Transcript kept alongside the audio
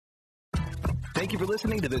Thank you for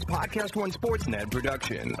listening to this Podcast One Sportsnet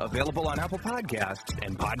production, available on Apple Podcasts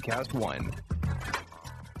and Podcast One.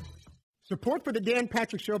 Support for the Dan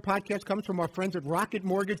Patrick Show podcast comes from our friends at Rocket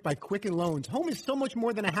Mortgage by Quicken Loans. Home is so much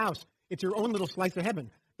more than a house. It's your own little slice of heaven.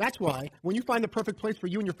 That's why, when you find the perfect place for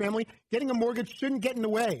you and your family, getting a mortgage shouldn't get in the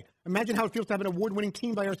way. Imagine how it feels to have an award-winning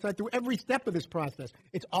team by our side through every step of this process.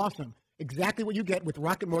 It's awesome. Exactly what you get with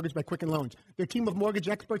Rocket Mortgage by Quicken Loans. Their team of mortgage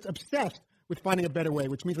experts obsessed with finding a better way,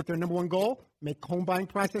 which means that their number one goal, make home buying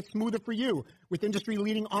process smoother for you. With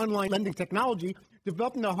industry-leading online lending technology,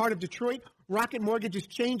 developed in the heart of Detroit, Rocket Mortgage is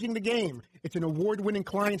changing the game. It's an award-winning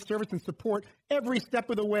client service and support every step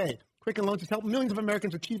of the way. Quicken Loans has helped millions of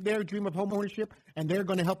Americans achieve their dream of home ownership, and they're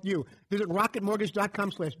going to help you. Visit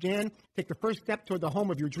rocketmortgage.com/Jan. Take the first step toward the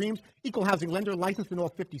home of your dreams. Equal housing lender, licensed in all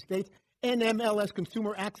 50 states.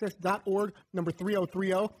 NMLSconsumeraccess.org, number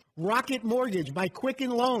 3030. Rocket Mortgage by Quicken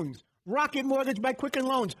Loans. Rocket Mortgage by Quicken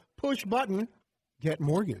Loans. Push button, get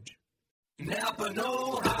mortgage. Napa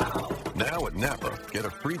know-how. Now at Napa, get a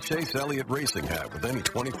free Chase Elliott racing hat with any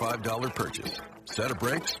 $25 purchase. Set of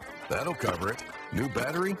brakes? That'll cover it. New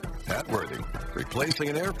battery? Hat worthy. Replacing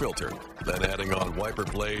an air filter. Then adding on wiper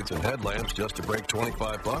blades and headlamps just to break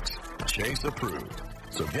 $25? Chase approved.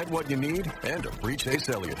 So get what you need and a free Chase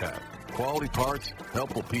Elliott hat. Quality parts,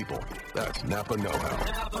 helpful people. That's Napa know-how.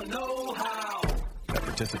 Napa know-how. At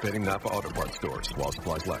participating Napa Auto Parts stores while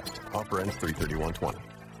supplies last. Offer ends 3/31/20.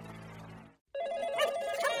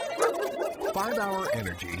 5-Hour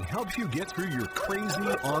Energy helps you get through your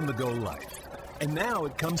crazy on-the-go life. And now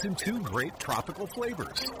it comes in 2 great tropical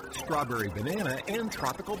flavors, strawberry banana and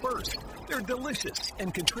tropical burst. They're delicious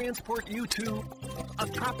and can transport you to a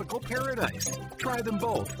tropical paradise. Try them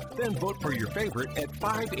both, then vote for your favorite at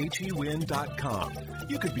 5hewin.com.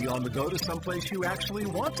 You could be on the go to someplace you actually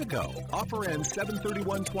want to go. Offer ends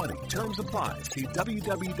 7/31/20. Terms apply. See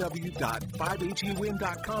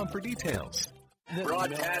www.5hewin.com for details.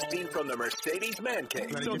 Broadcasting from the Mercedes Man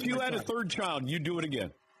Cave. So if you had a third child, you'd do it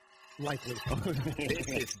again? Likely. This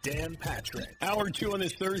is Dan Patrick. Hour 2 on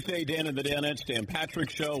this Thursday, Dan and the Danettes, Dan Patrick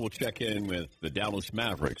Show. We'll check in with the Dallas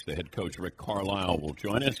Mavericks. The head coach, Rick Carlisle, will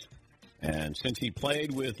join us. And since he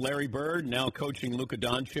played with Larry Bird, now coaching Luka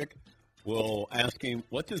Doncic, we'll ask him,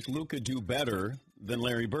 what does Luka do better than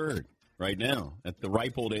Larry Bird right now at the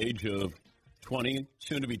ripe old age of 20,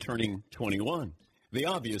 soon to be turning 21? The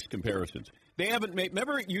obvious comparisons. They haven't made.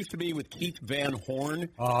 Remember, it used to be with Keith Van Horn.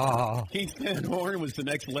 Keith Van Horn was the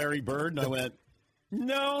next Larry Bird, and I went,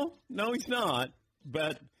 no, he's not.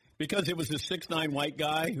 But because it was a 6'9" white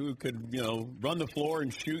guy who could, run the floor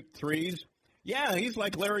and shoot threes. Yeah, he's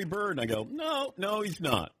like Larry Bird. And I go, no, he's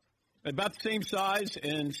not. About the same size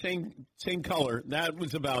and same color. That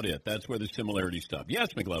was about it. That's where the similarity stopped.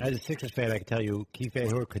 Yes, McLovin. As a Sixers fan, I can tell you, Keith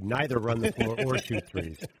Van Horn could neither run the floor or shoot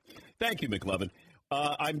threes. Thank you, McLovin.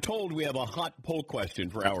 I'm told we have a hot poll question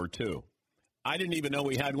for Hour 2. I didn't even know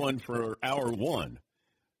we had one for Hour 1.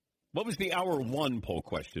 What was the Hour 1 poll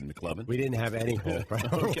question, McLovin? We didn't have any poll for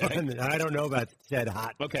Hour 1. I don't know about said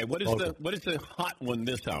hot. Okay, what is the hot one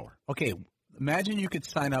this hour? Okay, imagine you could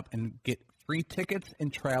sign up and get free tickets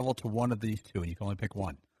and travel to one of these two, and you can only pick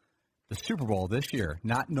one. The Super Bowl this year,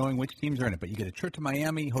 not knowing which teams are in it, but you get a trip to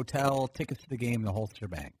Miami, hotel, tickets to the game, the whole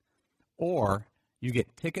shebang. Or you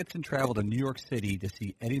get tickets and travel to New York City to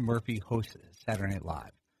see Eddie Murphy host Saturday Night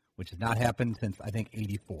Live, which has not happened since, I think,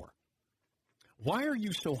 1984. Why are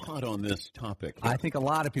you so hot on this topic? I think a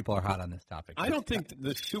lot of people are hot on this topic. I don't think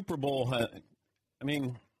the Super Bowl I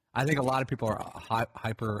think a lot of people are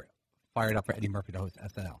hyper fired up for Eddie Murphy to host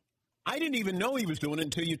SNL. I didn't even know he was doing it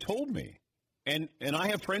until you told me. And I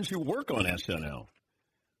have friends who work on SNL.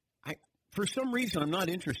 For some reason, I'm not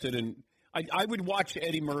interested in I would watch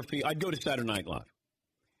Eddie Murphy. I'd go to Saturday Night Live.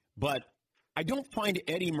 But I don't find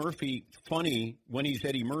Eddie Murphy funny when he's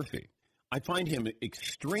Eddie Murphy. I find him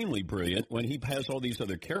extremely brilliant when he has all these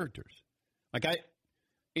other characters.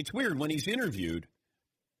 It's weird. When he's interviewed,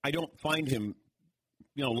 I don't find him,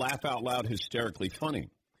 laugh out loud hysterically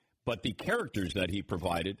funny. But the characters that he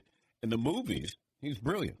provided in the movies, he's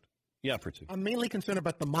brilliant. Yeah, Fritzy. I'm mainly concerned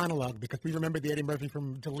about the monologue because we remember the Eddie Murphy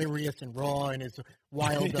from Delirious and Raw and his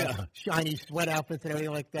wild, shiny sweat outfits and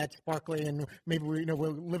everything like that, sparkly, and maybe we're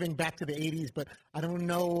living back to the 80s. But I don't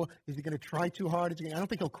know, is he going to try too hard? I don't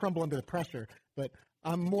think he'll crumble under the pressure, but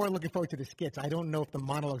I'm more looking forward to the skits. I don't know if the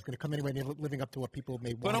monologue is going to come anyway living up to what people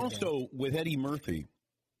may want. But also, with Eddie Murphy,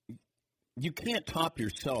 you can't top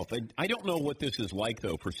yourself. I don't know what this is like,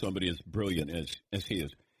 though, for somebody as brilliant as he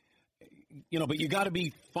is. But you got to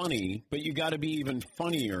be funny, but you got to be even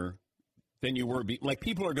funnier than you were. Like,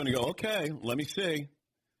 people are going to go, okay, let me see.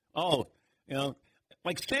 Oh,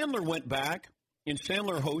 like Sandler went back, and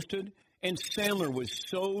Sandler hosted, And Sandler was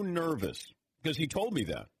so nervous because he told me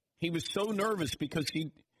that. He was so nervous because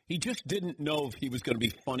he just didn't know if he was going to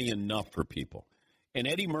be funny enough for people. And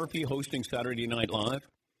Eddie Murphy hosting Saturday Night Live,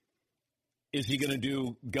 is he going to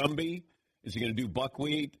do Gumby? Is he going to do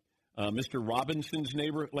Buckwheat? Mr. Robinson's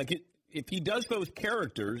neighbor? Like, if he does those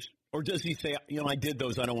characters, or does he say, I did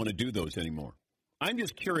those, I don't want to do those anymore? I'm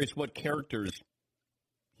just curious what characters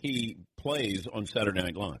he plays on Saturday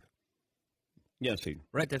Night Live. Yes, he.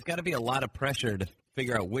 Right, there's got to be a lot of pressure to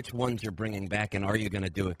figure out which ones you're bringing back and are you going to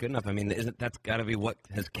do it good enough? I mean, that's got to be what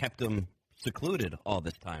has kept him secluded all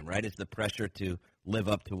this time, right? Is the pressure to live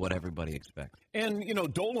up to what everybody expects. And,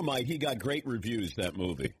 Dolomite, he got great reviews, that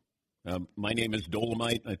movie. My Name is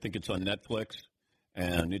Dolomite. I think it's on Netflix.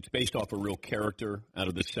 And it's based off a real character out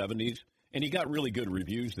of the 70s. And he got really good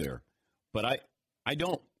reviews there. But I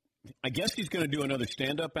guess he's going to do another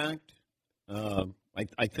stand-up act.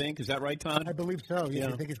 I think. Is that right, Todd? I believe so. Yeah.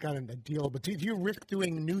 I think he's got a deal. But do you risk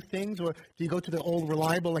doing new things, or do you go to the old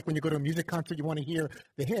reliable, like when you go to a music concert, you want to hear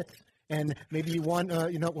the hits, and maybe you want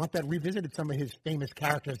that revisited some of his famous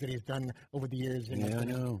characters that he's done over the years? Yeah, I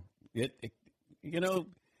know.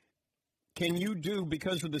 Can you do,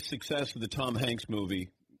 because of the success of the Tom Hanks movie,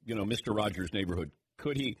 Mr. Rogers' Neighborhood,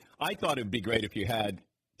 could he? I thought it would be great if you had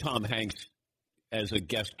Tom Hanks as a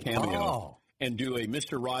guest cameo. And do a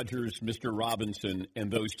Mr. Rogers, Mr. Robinson,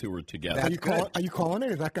 and those two are together. Are you calling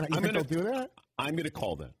it? Is that going to? You think they'll do that? I'm going to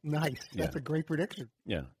call that. Nice. That's a great prediction.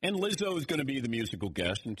 Yeah. And Lizzo is going to be the musical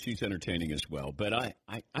guest, and she's entertaining as well. But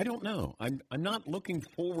I don't know. I'm not looking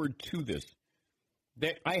forward to this.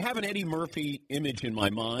 I have an Eddie Murphy image in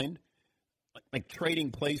my mind, like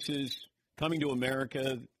Trading Places, Coming to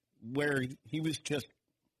America, where he was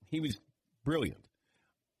brilliant.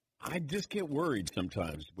 I just get worried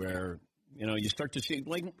sometimes where. You start to see,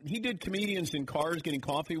 like, he did Comedians in Cars getting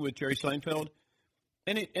coffee with Jerry Seinfeld,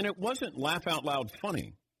 and it wasn't laugh out loud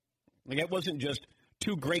funny. Like, it wasn't just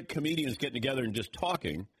two great comedians getting together and just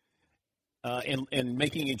talking and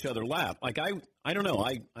making each other laugh. Like, I don't know.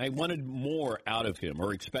 I wanted more out of him,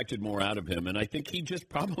 or expected more out of him, and I think he just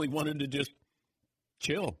probably wanted to just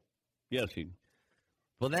chill. Yes, he.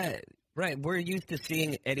 Well, right, we're used to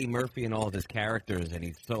seeing Eddie Murphy and all of his characters, and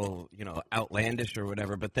he's so, outlandish or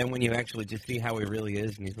whatever, but then when you actually just see how he really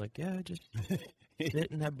is, and he's like, yeah, just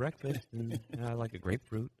sit and have breakfast, and I like a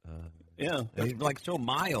grapefruit. Yeah. He's like so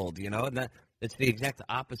mild, and it's the exact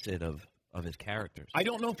opposite of his characters. I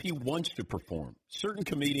don't know if he wants to perform. Certain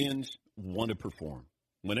comedians want to perform.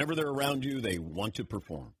 Whenever they're around you, they want to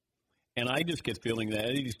perform. And I just get feeling that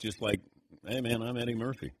Eddie's just like, hey, man, I'm Eddie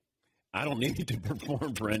Murphy. I don't need to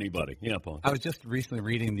perform for anybody. Yeah, Paul. I was just recently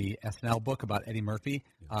reading the SNL book about Eddie Murphy,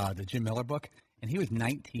 the Jim Miller book, and he was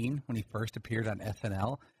 19 when he first appeared on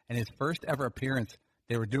SNL. And his first ever appearance,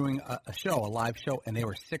 they were doing a live show, and they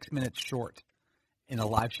were 6 minutes short in a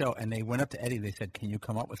live show. And they went up to Eddie. They said, "Can you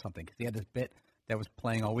come up with something?" Because he had this bit that was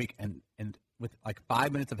playing all week, and with like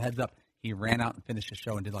 5 minutes of heads up, he ran out and finished the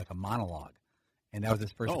show and did like a monologue. And that was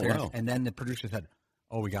his first appearance. Wow. And then the producer said,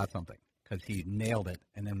 "Oh, we got something." Because he nailed it,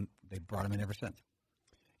 and then they brought him in ever since.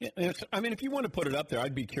 Yeah, if you want to put it up there,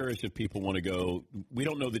 I'd be curious if people want to go. We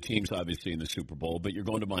don't know the teams, obviously, in the Super Bowl, but you're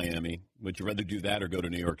going to Miami. Would you rather do that or go to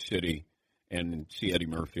New York City and see Eddie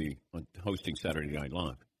Murphy hosting Saturday Night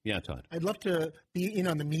Live? Yeah, Todd. I'd love to be in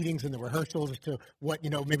on the meetings and the rehearsals as to what,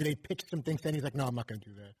 maybe they pitched some things, and he's like, no, I'm not going to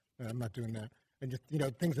do that. I'm not doing that. And just,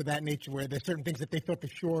 things of that nature where there's certain things that they thought for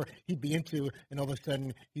sure he'd be into, and all of a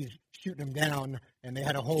sudden he's shooting them down, and they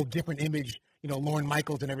had a whole different image, Lorne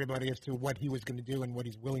Michaels and everybody as to what he was going to do and what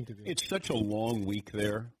he's willing to do. It's such a long week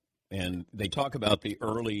there, and they talk about the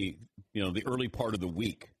early part of the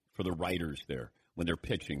week for the writers there when they're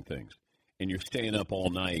pitching things, and you're staying up all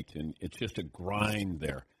night, and it's just a grind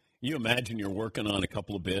there. You imagine you're working on a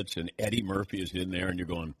couple of bits, and Eddie Murphy is in there, and you're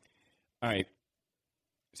going, all right,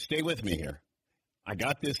 stay with me here. I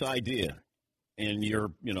got this idea, and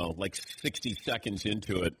you're, like 60 seconds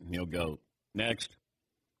into it, and you'll go, next.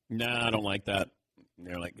 Nah, I don't like that. And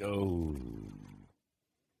they're like, oh.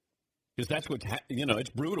 Because that's what's, it's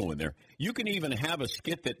brutal in there. You can even have a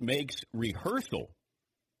skit that makes rehearsal,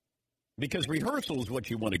 because rehearsal is what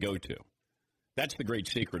you want to go to. That's the great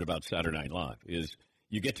secret about Saturday Night Live, is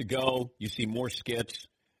you get to go, you see more skits,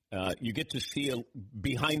 you get to see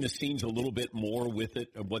behind the scenes a little bit more with it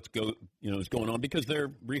of what's is going on, because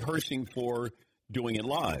they're rehearsing for doing it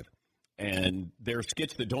live. And there are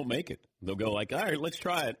skits that don't make it. They'll go like, all right, let's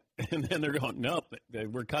try it. And then they're going, no,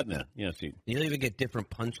 we're cutting that. Yeah, see. You'll even get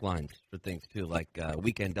different punchlines for things, too. Like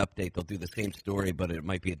Weekend Update, they'll do the same story, but it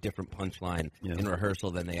might be a different punchline in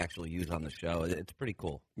rehearsal than they actually use on the show. It's pretty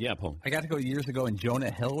cool. Yeah, Paul. I got to go years ago, and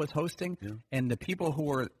Jonah Hill was hosting, and the people who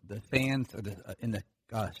were the fans in the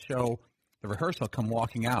show, the rehearsal, come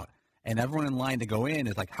walking out. And everyone in line to go in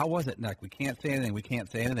is like, how was it? And like, we can't say anything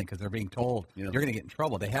because they're being told you're going to get in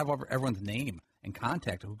trouble. They have everyone's name and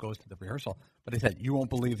contact who goes to the rehearsal. But they said, you won't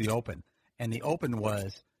believe the open. And the open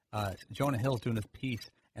was Jonah Hill's doing this piece,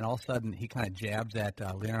 and all of a sudden he kind of jabs at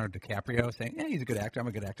Leonardo DiCaprio, saying, yeah, he's a good actor, I'm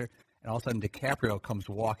a good actor. And all of a sudden DiCaprio comes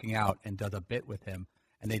walking out and does a bit with him,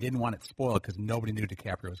 and they didn't want it spoiled because nobody knew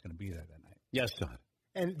DiCaprio was going to be there that night. Yes, Todd.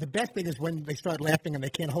 And the best thing is when they start laughing and they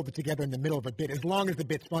can't hold it together in the middle of a bit, as long as the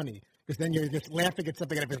bit's funny. Because then you're just laughing at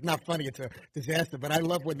something, and if it's not funny, it's a disaster. But I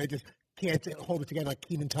love when they just can't hold it together, like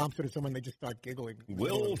Kenan Thompson or someone, they just start giggling.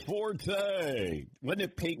 Will Forte. Wasn't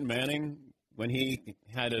it Peyton Manning when he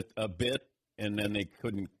had a bit and then they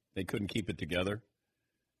couldn't keep it together?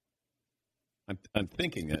 I'm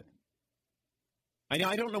thinking it. I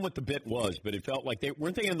don't know what the bit was, but it felt like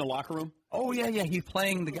weren't they in the locker room? Oh yeah, he's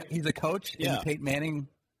playing he's a coach. Yeah, Peyton Manning.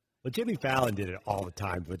 Well, Jimmy Fallon did it all the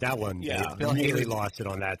time, but that one, Bill really Hader's lost it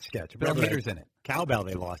on that sketch. Bill Hader's in it. Cowbell,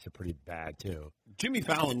 they lost it pretty bad too. Jimmy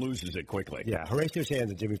Fallon loses it quickly. Yeah, Horatio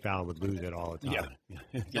Sands and Jimmy Fallon would lose it all the time.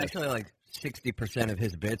 Yeah. Actually, like 60% of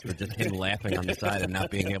his bits were just him laughing on the side and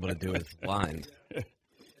not being able to do his lines. All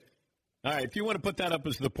right, if you want to put that up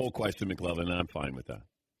as the poll question, McLovin, I'm fine with that.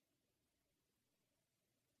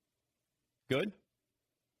 Good?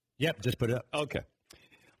 Yep, just put it up. Okay.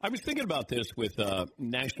 I was thinking about this with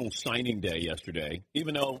National Signing Day yesterday,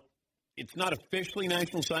 even though it's not officially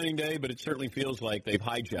National Signing Day, but it certainly feels like they've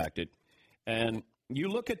hijacked it. And you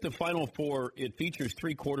look at the Final Four, it features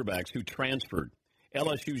 3 quarterbacks who transferred.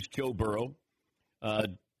 LSU's Joe Burrow.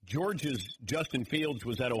 Georgia's Justin Fields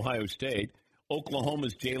was at Ohio State.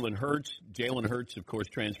 Oklahoma's Jalen Hurts. Jalen Hurts, of course,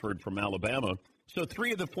 transferred from Alabama. So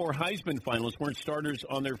 3 of the 4 Heisman finalists weren't starters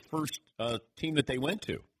on their first team that they went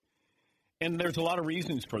to. And there's a lot of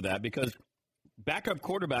reasons for that because backup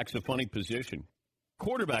quarterback's a funny position.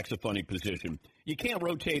 Quarterback's a funny position. You can't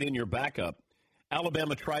rotate in your backup.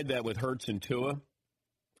 Alabama tried that with Hurts and Tua.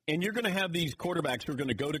 And you're going to have these quarterbacks who are going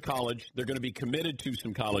to go to college. They're going to be committed to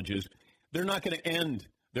some colleges. They're not going to end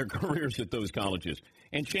their careers at those colleges.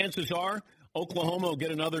 And chances are Oklahoma will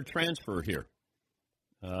get another transfer here.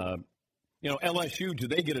 LSU, do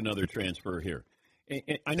they get another transfer here?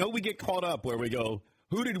 I know we get caught up where we go,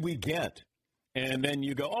 who did we get? And then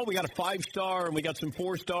you go, oh, we got a 5-star, and we got some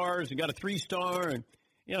 4-stars, and got a 3-star. And,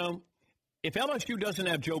 if LSU doesn't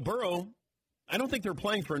have Joe Burrow, I don't think they're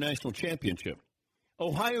playing for a national championship.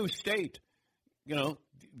 Ohio State,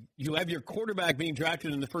 you have your quarterback being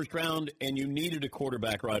drafted in the first round, and you needed a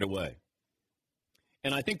quarterback right away.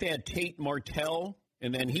 And I think they had Tate Martell,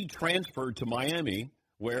 and then he transferred to Miami,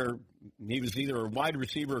 where he was either a wide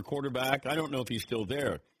receiver or quarterback. I don't know if he's still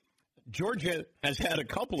there. Georgia has had a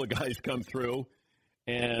couple of guys come through,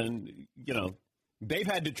 and, they've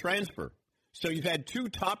had to transfer. So you've had 2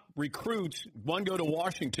 top recruits, one go to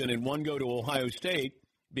Washington and one go to Ohio State,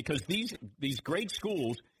 because these great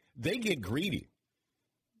schools, they get greedy.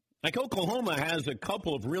 Like Oklahoma has a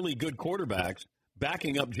couple of really good quarterbacks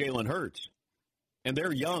backing up Jalen Hurts, and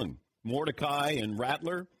they're young, Mordecai and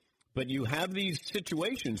Rattler. But you have these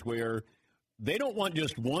situations where they don't want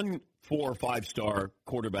just 1 4 or 5-star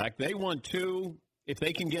quarterback. They want 2. If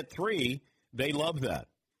they can get 3, they love that.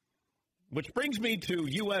 Which brings me to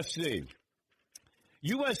USC.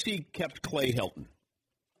 USC kept Clay Helton.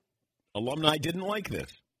 Alumni didn't like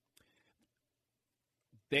this.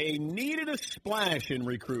 They needed a splash in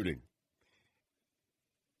recruiting.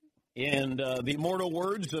 And the immortal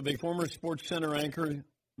words of a former Sports Center anchor,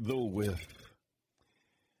 the whiff.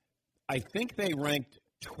 I think they ranked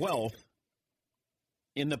 12th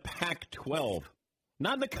in the Pac-12.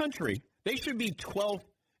 Not in the country. They should be 12th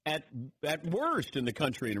at worst in the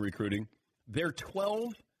country in recruiting. They're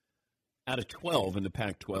 12 out of 12 in the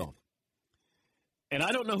Pac-12. And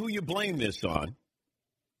I don't know who you blame this on.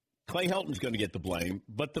 Clay Helton's going to get the blame.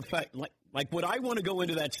 But the fact, would I want to go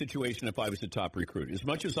into that situation if I was the top recruit? As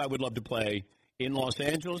much as I would love to play in Los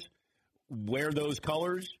Angeles, wear those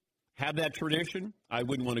colors, have that tradition, I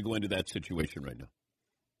wouldn't want to go into that situation right now.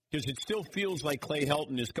 Because it still feels like Clay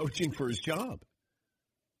Helton is coaching for his job.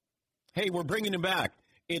 Hey, we're bringing him back.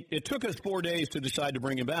 It took us 4 days to decide to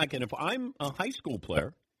bring him back. And if I'm a high school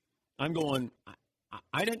player, I'm going,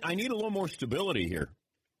 I need a little more stability here.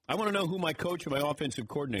 I want to know who my coach and my offensive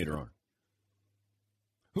coordinator are.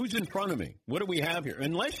 Who's in front of me? What do we have here?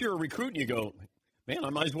 Unless you're a recruit and you go, man, I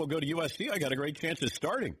might as well go to USC. I got a great chance of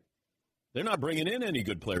starting. They're not bringing in any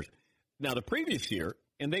good players. Now, the previous year,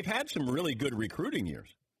 and they've had some really good recruiting years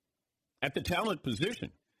at the talent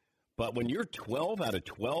position. But when you're 12 out of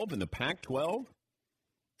 12 in the Pac-12,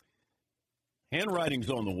 handwriting's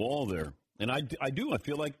on the wall there. And I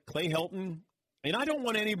feel like Clay Helton, and I don't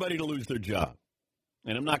want anybody to lose their job.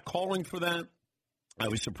 And I'm not calling for that. I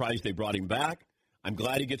was surprised they brought him back. I'm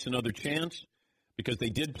glad he gets another chance because they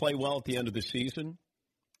did play well at the end of the season.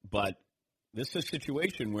 But this is a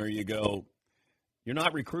situation where you go, you're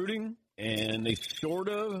not recruiting, and they sort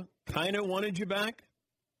of kind of wanted you back.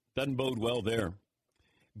 Doesn't bode well there.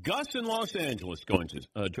 Gus in Los Angeles joins us.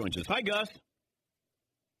 Hi, Gus.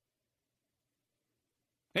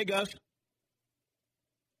 Hey, Gus.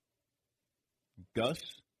 Gus?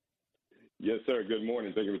 Yes, sir. Good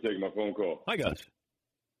morning. Thank you for taking my phone call. Hi, Gus.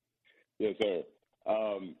 Yes, sir.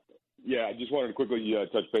 I just wanted to quickly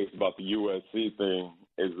touch base about the USC thing,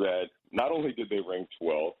 is that not only did they rank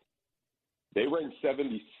 12th, they ranked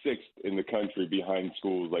 76th in the country behind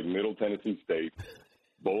schools like Middle Tennessee State,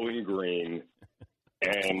 Bowling Green,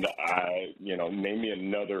 and name me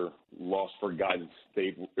another lost, forgotten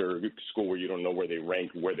state or school where you don't know where they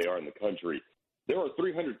rank, where they are in the country. There are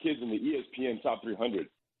 300 kids in the ESPN top 300.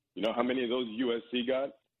 You know how many of those USC got?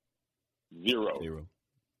 Zero.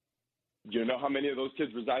 You know how many of those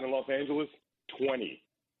kids reside in Los Angeles? 20.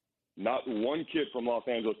 Not one kid from Los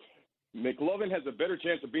Angeles. McLovin has a better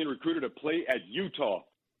chance of being recruited to play at Utah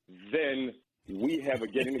than we have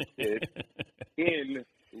of getting a kid in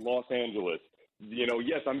Los Angeles. You know,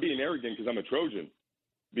 yes, I'm being arrogant because I'm a Trojan.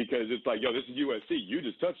 Because it's like, yo, this is USC. You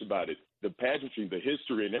just touched about it. The pageantry, the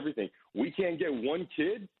history, and everything. We can't get one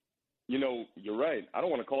kid. You know, you're right. I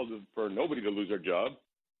don't want to call for nobody to lose their job.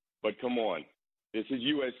 But come on. This is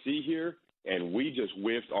USC here, and we just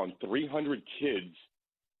whiffed on 300 kids,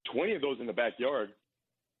 20 of those in the backyard.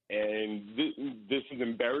 And this is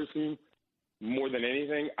embarrassing more than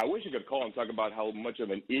anything. I wish I could call and talk about how much of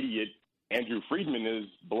an idiot Andrew Friedman is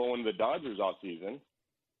blowing the Dodgers off season.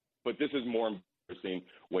 But this is more embarrassing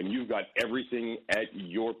when you've got everything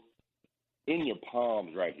in your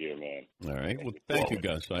palms right here, man. All right. Well, thank you,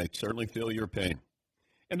 Gus. I certainly feel your pain.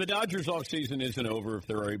 And the Dodgers offseason isn't over if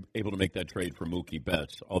they're able to make that trade for Mookie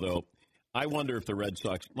Betts. Although I wonder if the Red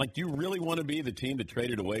Sox, do you really want to be the team that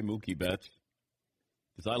traded away Mookie Betts?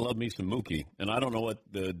 Because I love me some Mookie, and I don't know what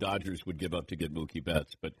the Dodgers would give up to get Mookie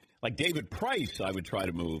Betts. But like David Price, I would try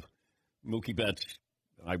to move. Mookie Betts,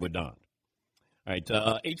 I would not. All right,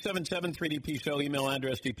 877-3DP Show, email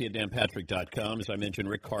address, dp@danpatrick.com. As I mentioned,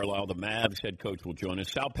 Rick Carlisle, the Mavs head coach, will join us.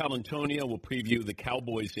 Sal Palantonio will preview the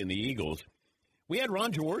Cowboys and the Eagles. We had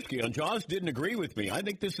Ron Jaworski on. Jaws didn't agree with me. I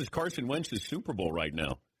think this is Carson Wentz's Super Bowl right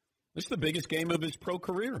now. This is the biggest game of his pro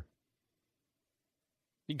career.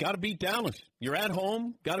 You got to beat Dallas. You're at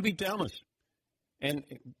home, got to beat Dallas. And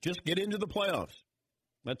just get into the playoffs.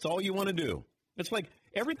 That's all you want to do. It's like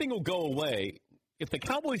everything will go away. If the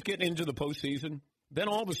Cowboys get into the postseason, then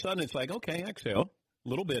all of a sudden it's like, okay, exhale, a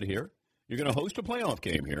little bit here. You're going to host a playoff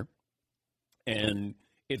game here. And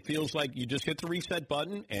it feels like you just hit the reset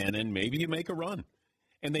button, and then maybe you make a run.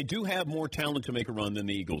 And they do have more talent to make a run than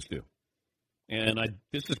the Eagles do. And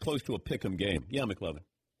this is close to a pick-em game. Yeah, McLovin.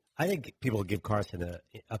 I think people give Carson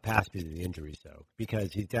a pass because of the injuries, though,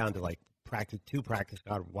 because he's down to two practice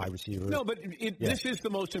wide receivers. No, but this is the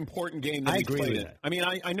most important game that he's played in. I mean,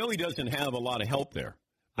 I know he doesn't have a lot of help there.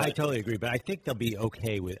 I totally agree, but I think they'll be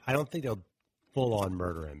okay with – I don't think they'll full-on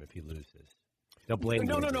murder him if he loses. They'll blame him.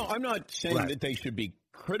 No. I'm not saying that they should be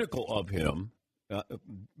critical of him.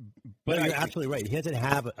 But you're absolutely right. He doesn't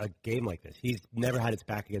have a game like this. He's never had his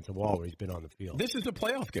back against the wall where he's been on the field. This is a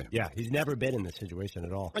playoff game. Yeah, he's never been in this situation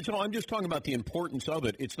at all. So I'm just talking about the importance of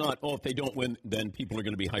it. It's not, if they don't win, then people are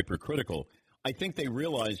going to be hypercritical. I think they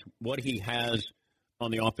realize what he has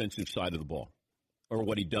on the offensive side of the ball or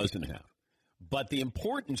what he doesn't have. But the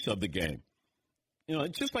importance of the game,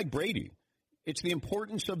 it's just like Brady. It's the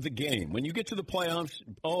importance of the game. When you get to the playoffs,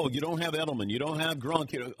 you don't have Edelman, you don't have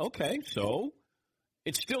Gronk. Okay, so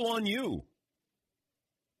it's still on you.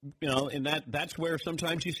 And that's where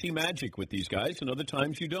sometimes you see magic with these guys and other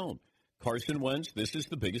times you don't. Carson Wentz, this is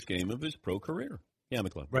the biggest game of his pro career. Yeah,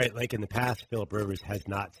 McClellan. Right, like in the past, Phillip Rivers has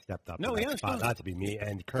not stepped up in that spot. Not to be me,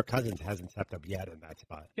 and Kirk Cousins hasn't stepped up yet in that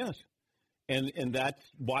spot. Yes, and that's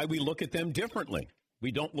why we look at them differently.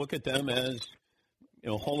 We don't look at them as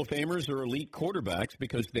Hall of Famers or elite quarterbacks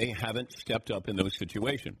because they haven't stepped up in those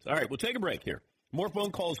situations. All right, we'll take a break here. More phone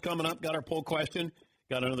calls coming up. Got our poll question.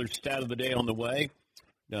 Got another stat of the day on the way.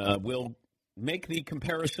 We'll make the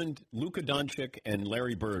comparison, Luka Doncic and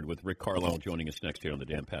Larry Bird, with Rick Carlisle joining us next here on the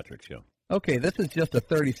Dan Patrick Show. Okay, this is just a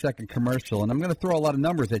 30-second commercial, and I'm going to throw a lot of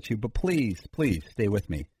numbers at you, but please stay with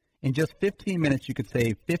me. In just 15 minutes, you could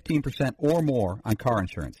save 15% or more on car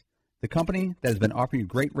insurance. The company that has been offering you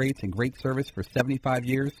great rates and great service for 75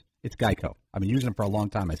 years, it's Geico. I've been using them for a long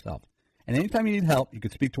time myself. And anytime you need help, you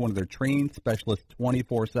can speak to one of their trained specialists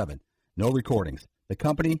 24/7. No recordings. The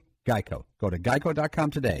company, Geico. Go to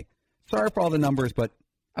geico.com today. Sorry for all the numbers, but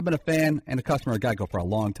I've been a fan and a customer of Geico for a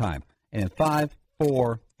long time. And in 5,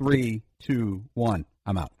 4, 3, 2, 1,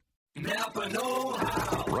 I'm out. Napa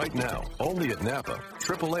know-how. Right now, only at Napa,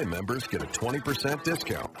 AAA members get a 20%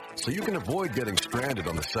 discount. So you can avoid getting stranded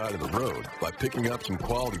on the side of the road by picking up some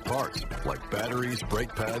quality parts like batteries,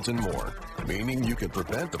 brake pads, and more. Meaning you can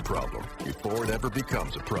prevent the problem before it ever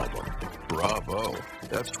becomes a problem. Bravo.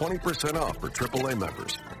 That's 20% off for AAA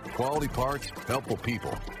members. Quality parts, helpful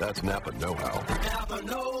people. That's Napa know-how. Napa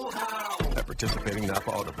know-how. At participating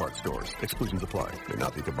Napa Auto Parts stores. Exclusions apply. May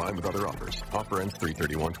not be combined with other offers. Offer ends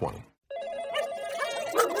 3/31/20.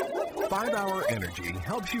 5-Hour Energy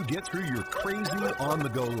helps you get through your crazy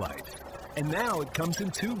on-the-go life. And now it comes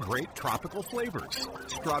in 2 great tropical flavors,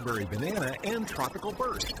 strawberry banana and tropical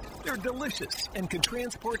burst. They're delicious and can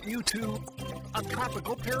transport you to a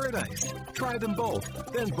tropical paradise. Try them both,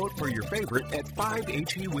 then vote for your favorite at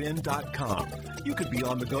 5hewin.com. You could be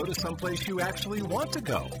on the go to someplace you actually want to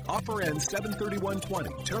go. Offer ends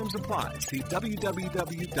 7/31/20. Terms apply. See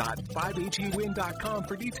www.5hewin.com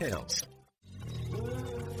for details.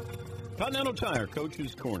 Continental Tire,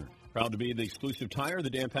 Coach's Corner. Proud to be the exclusive tire of the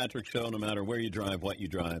Dan Patrick Show. No matter where you drive, what you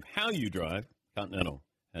drive, how you drive, Continental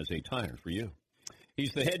has a tire for you.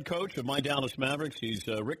 He's the head coach of my Dallas Mavericks. He's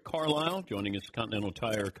Rick Carlisle, joining us, Continental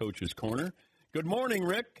Tire, Coach's Corner. Good morning,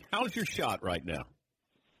 Rick. How's your shot right now?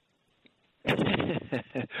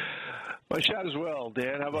 My shot is well,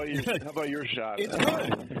 Dan. How about you? How about your shot? It's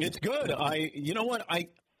good. It's good. You know what?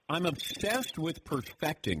 I'm obsessed with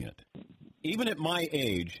perfecting it. Even at my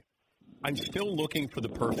age, I'm still looking for the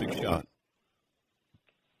perfect shot.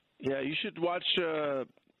 Yeah, you should watch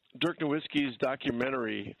Dirk Nowitzki's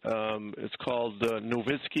documentary. It's called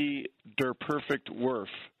Nowitzki Der Perfect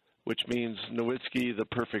Wurf, which means Nowitzki the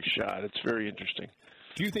perfect shot. It's very interesting.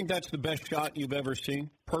 Do you think that's the best shot you've ever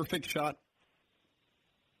seen? Perfect shot?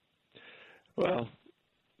 Well,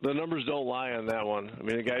 the numbers don't lie on that one. I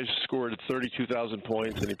mean, the guy scored 32,000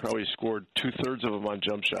 points, and he probably scored 2/3 of them on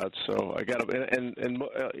jump shots. So I got to, and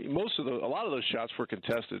a lot of those shots were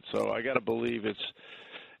contested. So I got to believe if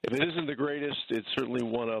it isn't the greatest, it's certainly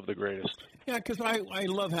one of the greatest. Yeah, because I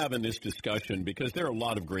love having this discussion because there are a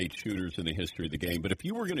lot of great shooters in the history of the game. But if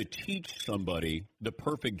you were going to teach somebody the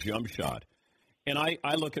perfect jump shot, and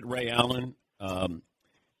I look at Ray Allen,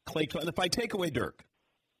 Clay, if I take away Dirk,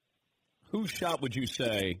 whose shot would you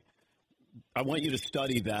say, I want you to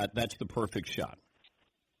study that, that's the perfect shot?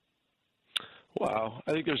 Wow.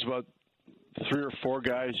 I think there's about 3 or 4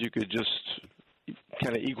 guys you could just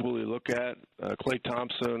kind of equally look at. Klay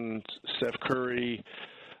Thompson, Steph Curry.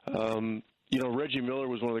 Reggie Miller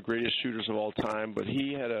was one of the greatest shooters of all time, but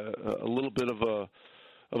he had a little bit of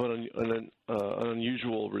an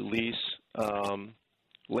unusual release.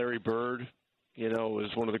 Larry Bird,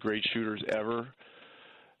 was one of the great shooters ever.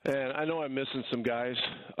 And I know I'm missing some guys,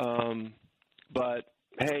 but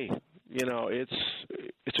hey,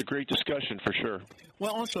 it's a great discussion for sure.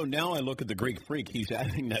 Well, also now I look at the Greek Freak. He's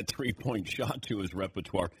adding that 3-point shot to his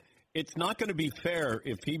repertoire. It's not going to be fair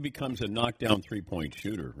if he becomes a knockdown 3-point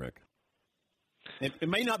shooter, Rick. It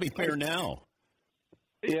may not be fair now.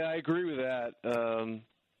 Yeah, I agree with that. One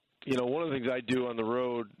of the things I do on the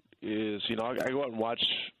road is, I go out and watch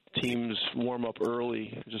teams warm up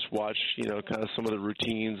early, just watch, kind of some of the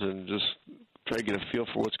routines and just try to get a feel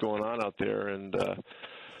for what's going on out there. And,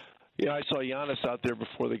 I saw Giannis out there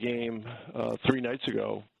before the game 3 nights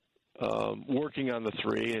ago working on the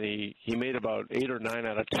 3, and he made about 8 or 9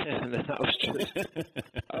 out of 10. And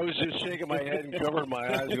I was just shaking my head and covering my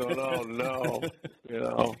eyes going, oh, no,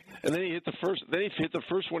 And then he hit the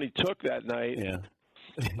first one he took that night. Yeah.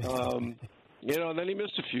 And then he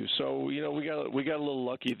missed a few. So, we got a little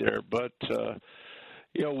lucky there. But,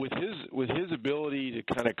 with his ability to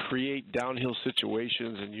kind of create downhill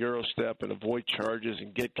situations and Euro step and avoid charges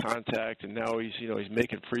and get contact, and now he's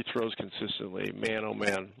making free throws consistently. Man, oh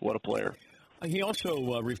man, what a player! He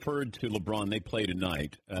also referred to LeBron. They play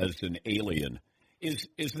tonight as an alien. Is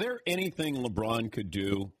there anything LeBron could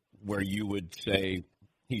do where you would say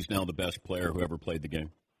he's now the best player who ever played the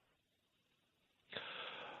game?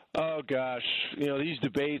 Oh gosh, these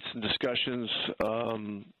debates and discussions,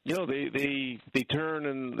 they turn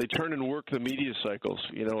and work the media cycles,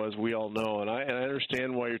 as we all know, and I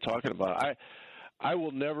understand why you're talking about it. I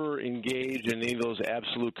will never engage in any of those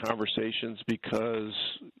absolute conversations because,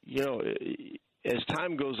 as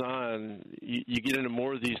time goes on, you get into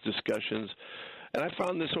more of these discussions, and I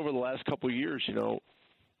found this over the last couple of years,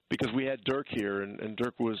 because we had Dirk here, and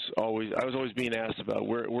Dirk I was always being asked about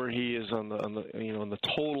where he is on the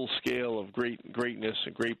total scale of greatness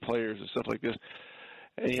and great players and stuff like this.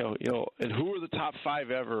 And, and who are the top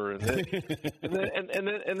 5 ever? And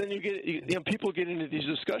then you get people get into these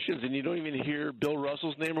discussions, and you don't even hear Bill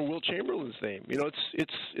Russell's name or Will Chamberlain's name.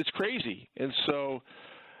 It's crazy, and so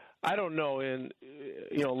I don't know. And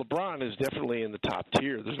LeBron is definitely in the top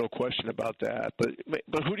tier. There's no question about that. But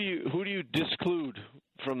who do you disclude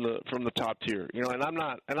from the top tier? And I'm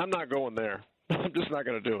not going there. I'm just not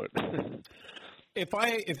going to do it.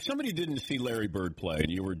 If somebody didn't see Larry Bird play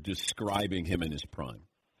and you were describing him in his prime,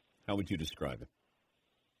 how would you describe it?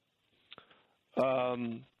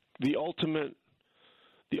 The ultimate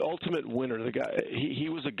winner. The guy. He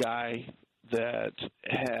was a guy that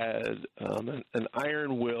had an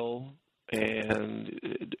iron will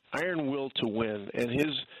to win, and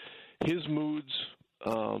his moods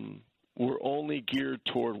were only geared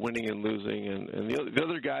toward winning and losing. And the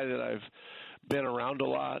other guy that I've been around a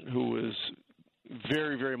lot who was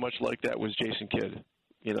very, very much like that was Jason Kidd.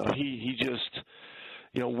 He just,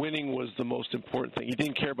 winning was the most important thing. He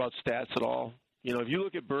didn't care about stats at all. If you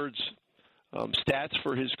look at Bird's stats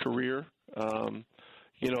for his career,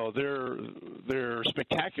 they're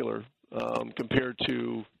spectacular compared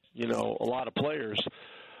to a lot of players.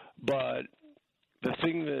 But the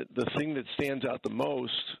thing that stands out the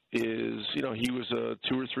most is he was a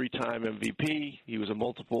 2 or 3 time MVP. He was a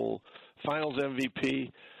multiple Finals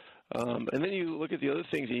MVP. And then you look at the other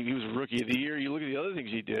things. He was Rookie of the Year. You look at the other things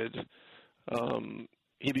he did.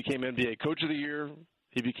 He became NBA Coach of the Year.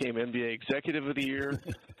 He became NBA Executive of the Year.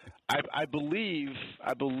 I believe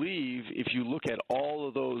if you look at all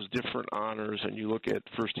of those different honors and you look at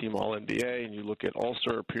First Team All-NBA and you look at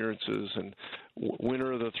All-Star appearances and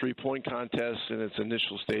winner of the three-point contest in its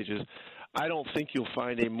initial stages, I don't think you'll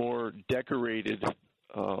find a more decorated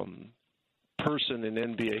person in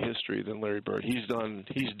NBA history than Larry Bird. He's done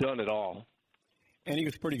it all. And he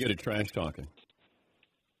was pretty good at trash talking.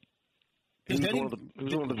 He was one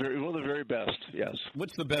of the very best. Yes.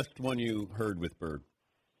 What's the best one you heard with Bird?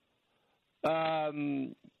 I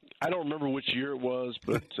don't remember which year it was,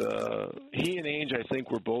 but he and Ainge, I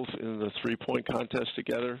think, were both in the three-point contest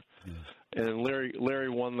together. Yeah. And Larry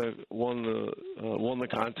won the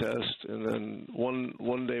contest, and then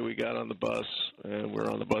one day we got on the bus, and we were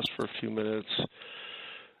on the bus for a few minutes,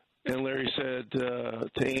 and Larry said to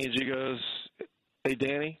Ainge, he goes, "Hey,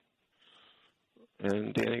 Danny,"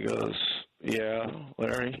 and Danny goes, "Yeah,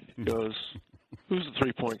 Larry." He goes, "Who's the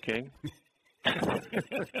three-point king?" it's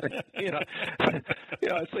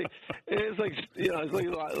like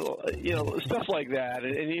stuff like that,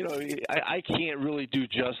 and I can't really do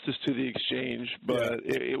justice to the exchange, but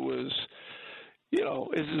it was,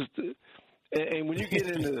 it's just, and when you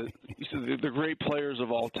get into the great players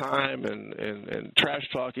of all time and trash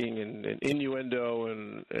talking and innuendo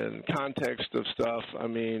and context of stuff, I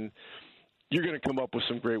mean, you're going to come up with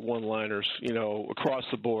some great one-liners, across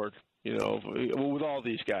the board, with all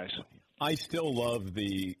these guys. I still love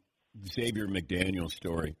the Xavier McDaniel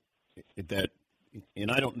story.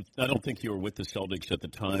 And I don't think you were with the Celtics at the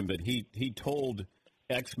time, but he told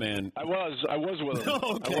X-Man. I was with him.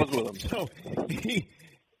 Oh, okay. I was with him. So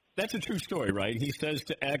that's a true story, right? He says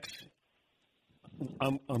to X,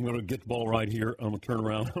 I'm going to get the ball right here. I'm going to turn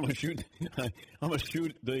around. I'm going to shoot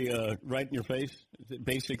the right in your face.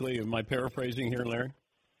 Basically, am I paraphrasing here, Larry?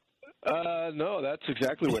 No, that's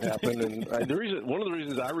exactly what happened. And one of the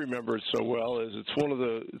reasons I remember it so well is it's one of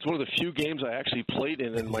the few games I actually played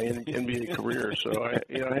in my NBA career. So I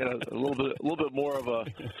had a little bit more of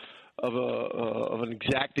an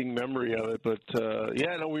exacting memory of it. But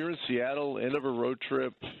we were in Seattle, end of a road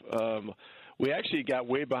trip. We actually got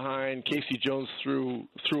way behind. Casey Jones threw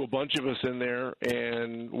a bunch of us in there,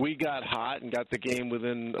 and we got hot and got the game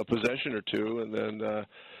within a possession or two, and then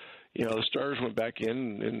the starters went back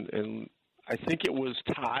in, and I think it was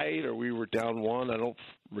tied or we were down one. I don't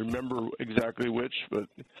remember exactly which, but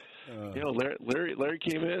Larry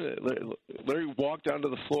came in. Larry walked down to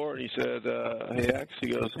the floor and he said, "Hey, X," he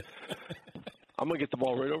goes, "I'm gonna get the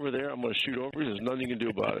ball right over there. I'm gonna shoot over. There's nothing you can do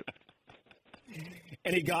about it."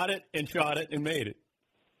 And he got it and shot it and made it.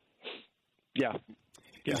 Yeah.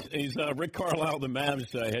 He's Rick Carlisle, the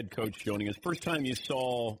Mavs head coach, joining us. First time you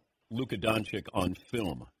saw Luka Doncic on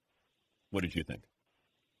film. What did you think?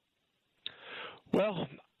 Well,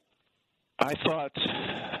 I thought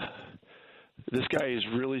this guy is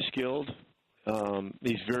really skilled.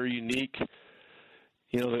 He's very unique.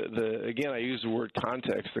 Again, I use the word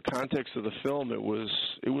context. The context of the film, it was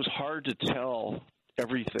hard to tell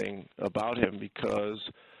everything about him because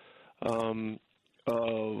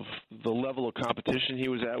of the level of competition he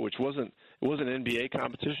was at, which wasn't NBA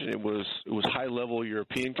competition. It was high level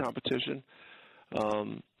European competition.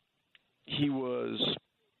 He was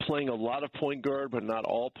playing a lot of point guard, but not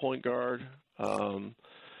all point guard. And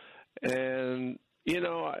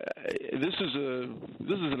this is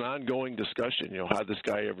an ongoing discussion. How this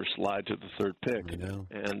guy ever slide to the third pick?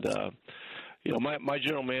 And my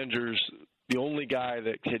general manager's the only guy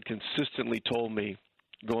that had consistently told me,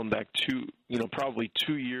 going back probably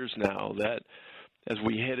 2 years now, that as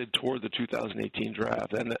we headed toward the 2018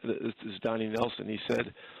 draft, and this is Donnie Nelson.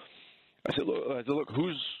 I said, look,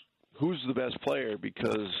 who's the best player?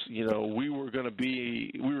 Because we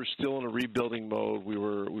were still in a rebuilding mode. We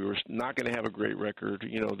were not going to have a great record.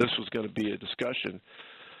 This was going to be a discussion.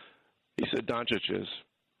 He said Doncic is.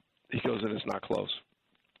 He goes, and it's not close.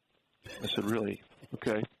 I said, really?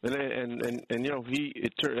 Okay. And as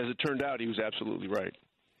it turned out, he was absolutely right.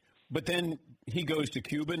 But then he goes to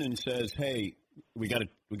Cuban and says, "Hey, we got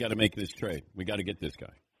to make this trade. We got to get this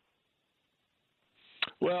guy."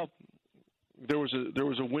 Well, there was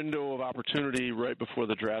a window of opportunity right before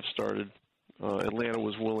the draft started. Atlanta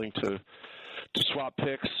was willing to swap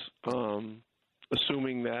picks,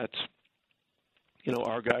 assuming that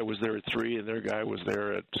our guy was there at 3 and their guy was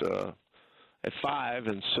there at 5,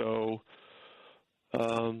 and so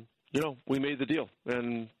we made the deal.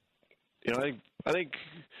 And I think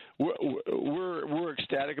we're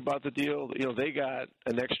ecstatic about the deal. They got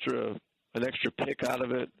an extra pick out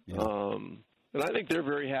of it. Yeah. And I think they're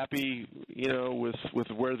very happy, with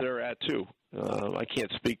where they're at too. I can't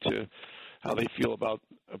speak to how they feel about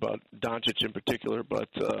Doncic in particular, but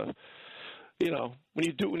when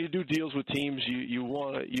you do deals with teams, you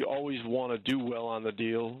always want to do well on the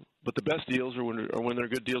deal. But the best deals are when they're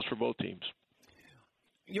good deals for both teams.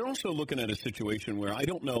 You're also looking at a situation where I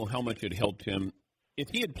don't know how much it helped him. If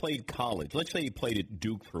he had played college, let's say he played at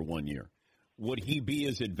Duke for 1 year, would he be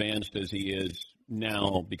as advanced as he is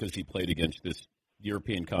now because he played against this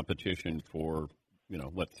European competition for,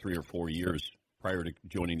 3 or 4 years prior to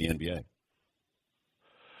joining the NBA?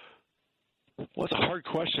 Well, it's a hard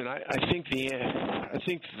question. I think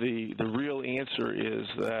the real answer is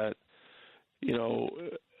that,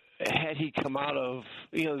 had he come out of,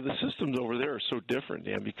 the systems over there are so different,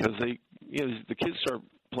 Dan, because the kids start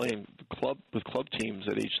playing with club teams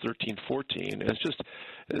at age 13, 14. And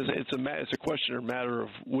it's a question or matter of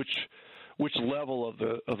which level of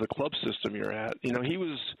the club system you're at. He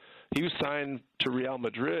was signed to Real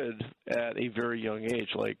Madrid at a very young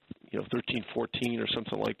age, like 13, 14 or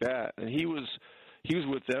something like that, and he was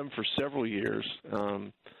with them for several years.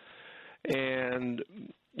 And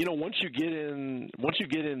once you get in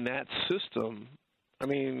that system, I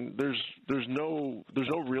mean, there's no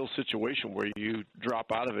real situation where you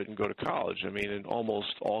drop out of it and go to college. I mean, in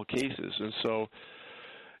almost all cases. And so,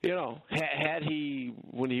 had he,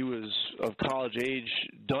 when he was of college age,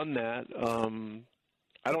 done that,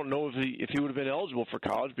 I don't know if he would have been eligible for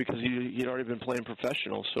college because he'd already been playing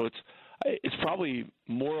professional. So it's probably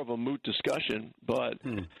more of a moot discussion. But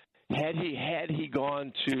had he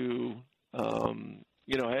gone to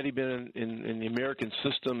had he been in the American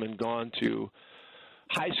system and gone to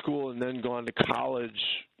high school and then gone to college,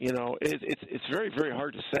 it's very, very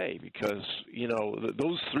hard to say because,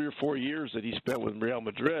 those 3 or 4 years that he spent with Real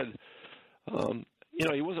Madrid,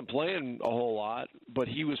 he wasn't playing a whole lot, but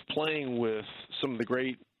he was playing with some of the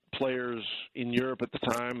great players in Europe at the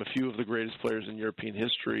time, a few of the greatest players in European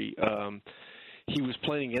history. He was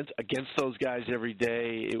playing against those guys every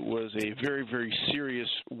day. It was a very, very serious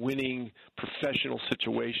winning professional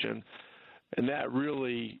situation. And that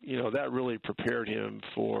really prepared him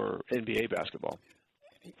for NBA basketball.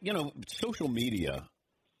 Social media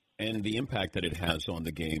and the impact that it has on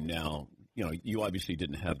the game now, you obviously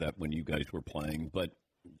didn't have that when you guys were playing, but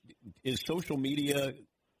is social media,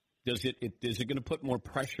 is it going to put more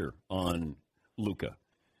pressure on Luka?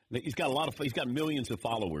 He's got millions of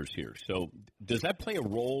followers here. So does that play a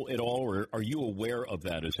role at all, or are you aware of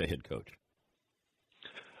that as a head coach?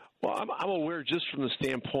 Well, I'm aware just from the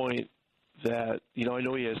standpoint that, I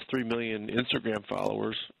know he has 3 million Instagram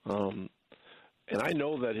followers, and I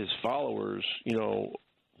know that his followers,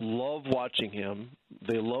 love watching him.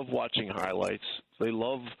 They love watching highlights. They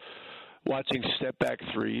love watching step-back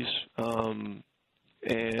threes. And,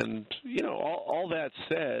 all that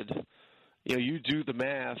said, you do the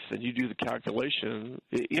math and you do the calculation.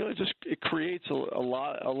 It creates a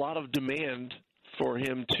lot of demand for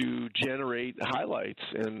him to generate highlights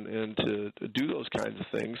and to do those kinds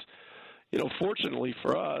of things. Fortunately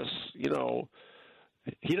for us,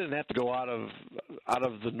 he doesn't have to go out of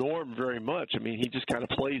the norm very much. I mean, he just kind of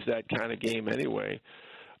plays that kind of game anyway.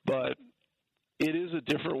 But it is a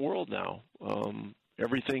different world now.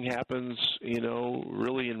 Everything happens,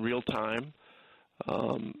 really in real time.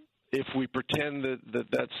 If we pretend that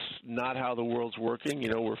that's not how the world's working,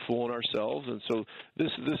 we're fooling ourselves. And so this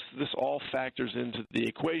all factors into the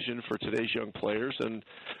equation for today's young players. And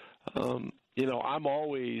I'm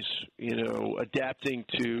always adapting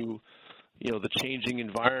to the changing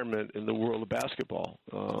environment in the world of basketball.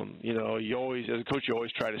 You always, as a coach, you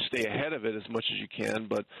always try to stay ahead of it as much as you can,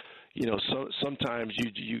 but sometimes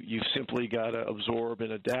you simply got to absorb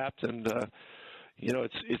and adapt. And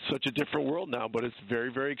it's such a different world now, but it's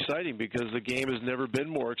very, very exciting because the game has never been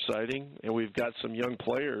more exciting, and we've got some young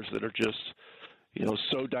players that are just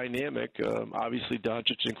so dynamic. Obviously,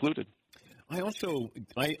 Doncic included.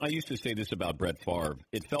 I used to say this about Brett Favre.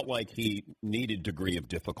 It felt like he needed degree of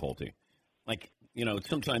difficulty. Like,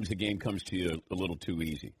 sometimes the game comes to you a little too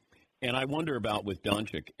easy. And I wonder about with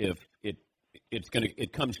Doncic if it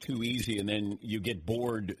comes too easy and then you get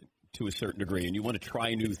bored to a certain degree and you want to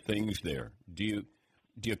try new things there. Do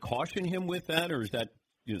you caution him with that, or is that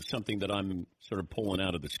something that I'm sort of pulling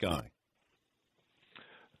out of the sky?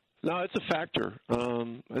 No, it's a factor.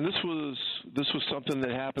 And this was something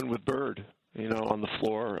that happened with Bird, on the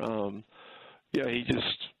floor. And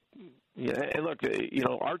look,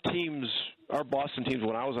 our Boston teams,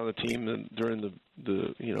 when I was on the team during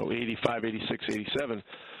the 85, 86, 87,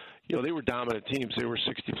 they were dominant teams. They were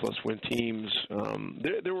 60-plus win teams.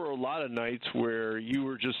 There were a lot of nights where you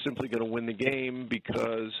were just simply going to win the game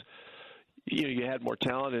because you had more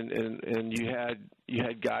talent and you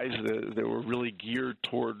had guys that were really geared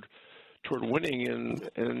toward winning, and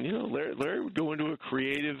Larry would go into a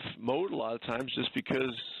creative mode a lot of times just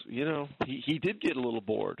because he did get a little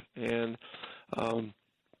bored, and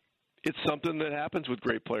it's something that happens with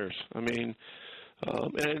great players. I mean,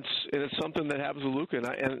 and it's something that happens with Luka,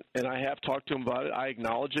 and I have talked to him about it. I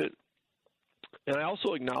acknowledge it, and I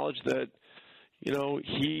also acknowledge that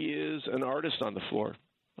he is an artist on the floor.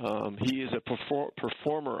 He is a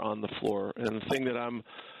performer on the floor, and the thing that I'm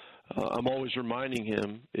always reminding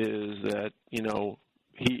him is that he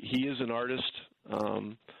is an artist,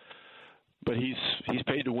 but he's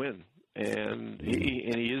paid to win, and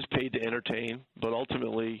he is paid to entertain. But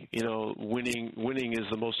ultimately, winning is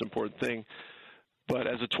the most important thing. But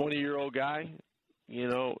as a 20-year-old guy,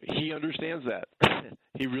 he understands that.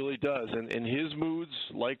 He really does, and his moods,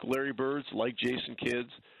 like Larry Bird's, like Jason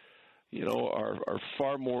Kidd's, are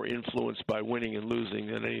far more influenced by winning and losing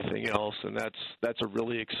than anything else, and that's a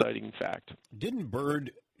really exciting fact. Didn't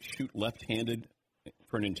Bird shoot left-handed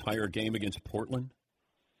for an entire game against Portland?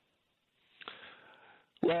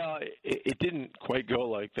 Well, it didn't quite go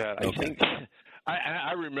like that. Okay. I think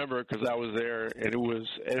I remember because I was there, and it was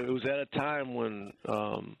at a time when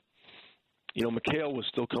McHale was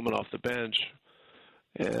still coming off the bench,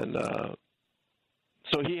 and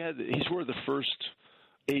so he scored the first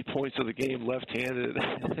 8 points of the game left-handed,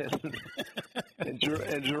 and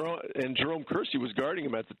Jerome Kersey was guarding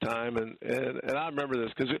him at the time, and I remember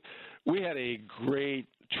this because we had a great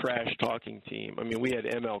trash-talking team. I mean, we had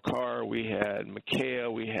M.L. Carr, we had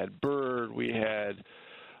McHale, we had Bird, we had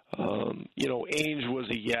Ainge was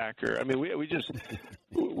a yacker. I mean, we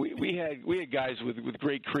had guys with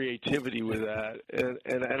great creativity with that,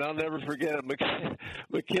 and I'll never forget it.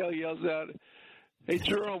 McHale yells out, "Hey,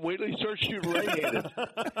 Jerome, wait till you start shooting right-handed."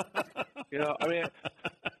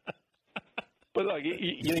 But look,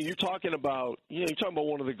 you're talking about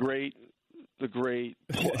one of the great,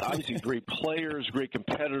 obviously great players, great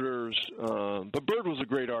competitors. But Bird was a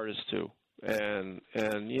great artist too, and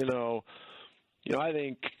I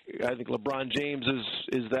think LeBron James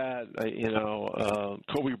is that.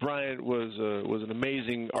 Kobe Bryant was an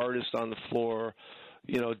amazing artist on the floor.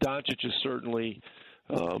 Doncic is certainly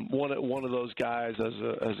one of those guys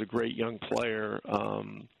as a great young player.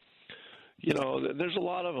 There's a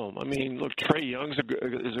lot of them. I mean, look, Trae Young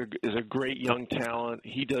is a great young talent.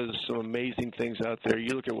 He does some amazing things out there.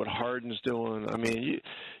 You look at what Harden's doing. I mean,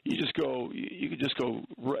 you could just go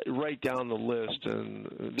right down the list, and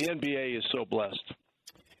the NBA is so blessed.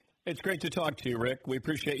 It's great to talk to you, Rick. We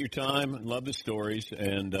appreciate your time. Love the stories,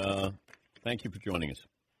 and thank you for joining us.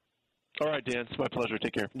 All right, Dan. It's my pleasure.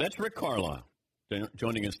 Take care. That's Rick Carlisle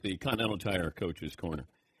joining us, the Continental Tire Coach's Corner.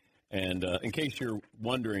 And in case you're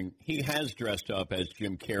wondering, he has dressed up as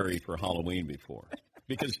Jim Carrey for Halloween before.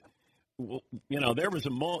 Because well, there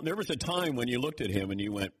was a time when you looked at him and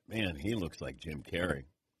you went, man, he looks like Jim Carrey.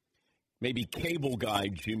 Maybe cable guy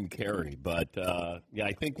Jim Carrey. But,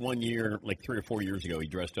 I think one year, like 3 or 4 years ago, he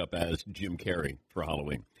dressed up as Jim Carrey for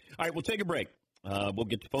Halloween. All right, we'll take a break. We'll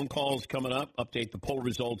get to phone calls coming up, update the poll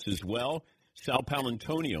results as well. Sal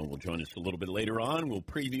Palantonio will join us a little bit later on. We'll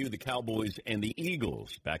preview the Cowboys and the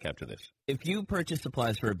Eagles. Back after this. If you purchase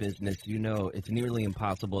supplies for a business, you know it's nearly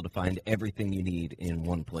impossible to find everything you need in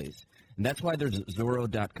one place. And that's why there's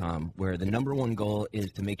Zorro.com, where the number one goal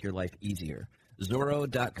is to make your life easier.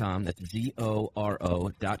 Zorro.com, that's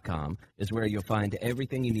Zoro.com, is where you'll find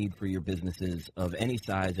everything you need for your businesses of any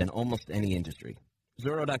size and almost any industry.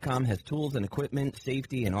 Zorro.com has tools and equipment,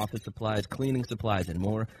 safety and office supplies, cleaning supplies, and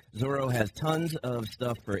more. Zorro has tons of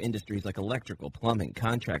stuff for industries like electrical, plumbing,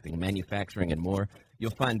 contracting, manufacturing, and more.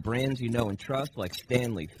 You'll find brands you know and trust like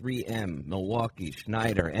Stanley, 3M, Milwaukee,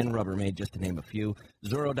 Schneider, and Rubbermaid, just to name a few.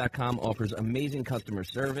 Zorro.com offers amazing customer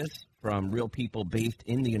service from real people based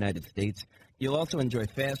in the United States. You'll also enjoy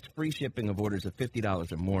fast, free shipping of orders of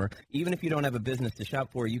 $50 or more. Even if you don't have a business to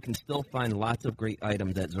shop for, you can still find lots of great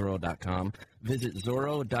items at Zorro.com. Visit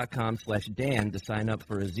Zorro.com/Dan to sign up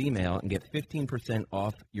for a Z-Mail and get 15%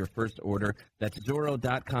 off your first order. That's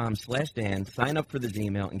Zorro.com/Dan. Sign up for the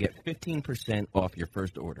Z-Mail and get 15% off your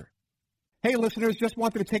first order. Hey, listeners, just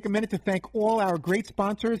wanted to take a minute to thank all our great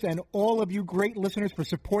sponsors and all of you great listeners for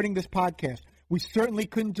supporting this podcast. We certainly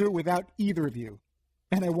couldn't do it without either of you.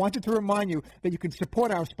 And I wanted to remind you that you can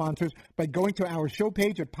support our sponsors by going to our show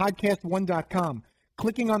page at podcast1.com,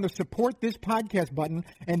 clicking on the Support This Podcast button,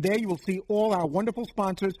 and there you will see all our wonderful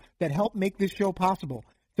sponsors that help make this show possible.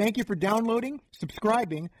 Thank you for downloading,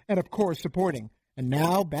 subscribing, and, of course, supporting. And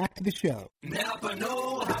now, back to the show. Napa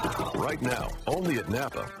know-how. Right now, only at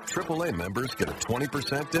Napa, AAA members get a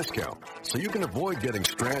 20% discount. So you can avoid getting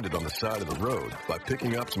stranded on the side of the road by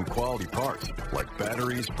picking up some quality parts like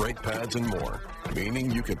batteries, brake pads, and more.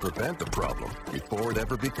 Meaning you can prevent the problem before it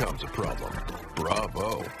ever becomes a problem.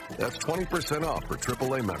 Bravo. That's 20% off for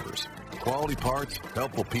AAA members. Quality parts,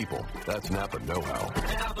 helpful people. That's Napa know-how.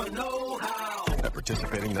 Napa know-how. At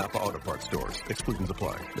participating Napa Auto Parts stores. Exclusions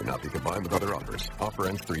apply. May not be combined with other offers. Offer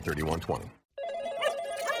ends 3/31/20.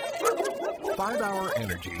 5-Hour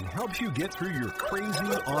Energy helps you get through your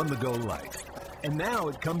crazy on-the-go life. And now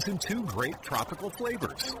it comes in 2 great tropical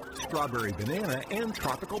flavors, strawberry banana and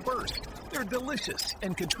tropical burst. They're delicious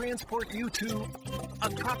and can transport you to a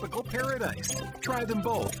tropical paradise. Try them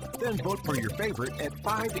both, then vote for your favorite at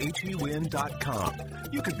 5HEWin.com.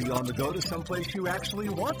 You could be on the go to someplace you actually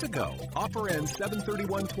want to go. Offer ends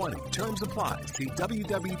 7/31/20. Terms apply. See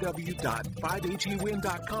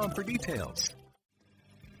www.5HEWin.com for details.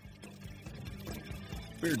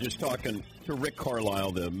 We were just talking to Rick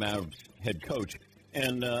Carlisle, the Mavs head coach,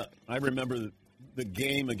 and I remember the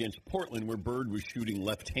game against Portland where Bird was shooting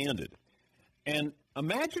left-handed. And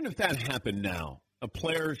imagine if that happened now. A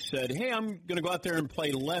player said, hey, I'm going to go out there and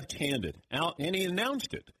play left-handed, and he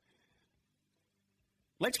announced it.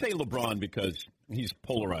 Let's say LeBron, because he's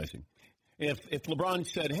polarizing. If LeBron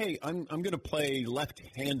said, hey, I'm going to play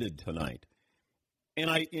left-handed tonight,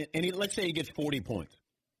 let's say he gets 40 points.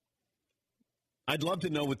 I'd love to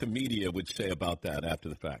know what the media would say about that after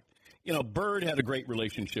the fact. You know, Bird had a great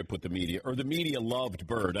relationship with the media, or the media loved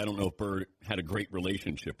Bird. I don't know if Bird had a great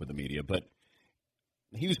relationship with the media, but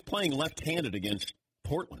he was playing left-handed against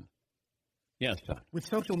Portland. Yes, Todd. With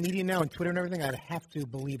social media now and Twitter and everything, I'd have to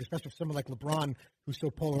believe, especially for someone like LeBron, who's so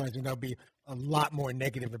polarizing, there'll be a lot more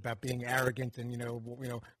negative about being arrogant and,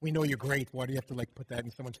 we know you're great. Why do you have to, put that in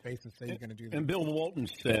someone's face and say you're going to do that? And Bill Walton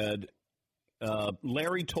said,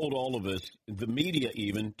 Larry told all of us, the media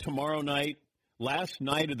even, tomorrow night, last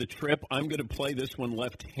night of the trip, I'm going to play this one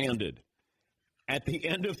left-handed. At the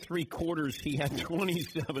end of 3 quarters, he had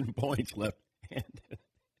 27 points left-handed.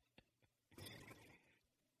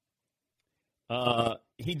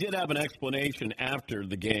 He did have an explanation after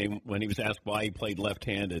the game when he was asked why he played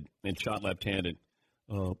left-handed and shot left-handed.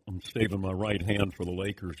 I'm saving my right hand for the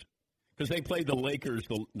Lakers. Because they played the Lakers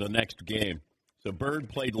the next game. So Bird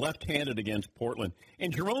played left-handed against Portland.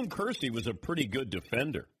 And Jerome Kersey was a pretty good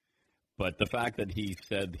defender. But the fact that he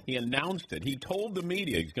said, he announced it, he told the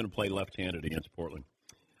media he's going to play left-handed against Portland.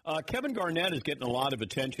 Kevin Garnett is getting a lot of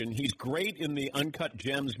attention. He's great in the Uncut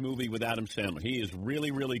Gems movie with Adam Sandler. He is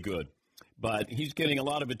really, really good. But he's getting a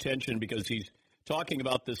lot of attention because he's talking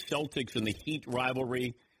about the Celtics and the Heat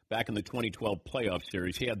rivalry back in the 2012 playoff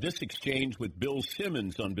series. He had this exchange with Bill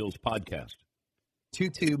Simmons on Bill's podcast.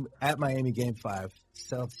 2-2 at Miami Game 5.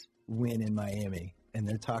 Celtics win in Miami, and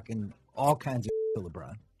they're talking all kinds of to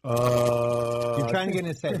LeBron. You're trying to get in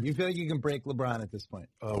his head. You feel like you can break LeBron at this point.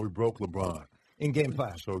 We broke LeBron. in Game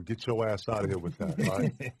 5. So get your ass out of here with that, all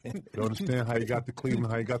right? You understand how you got the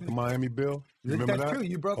Cleveland, how you got the Miami bill? Remember That's that? true.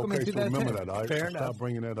 You broke them in 2010. So remember that, all right? Fair So enough. Stop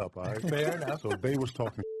bringing that up, all right? Fair enough. So they was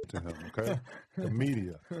talking to him, okay? The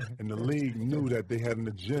media. And the league knew that they had an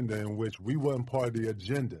agenda in which we wasn't part of the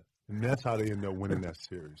agenda. And that's how they ended up winning that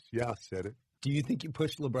series. Yeah, I said it. Do you think you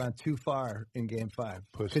pushed LeBron too far in Game 5?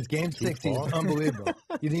 Pushed Because Game too 6 far? is unbelievable.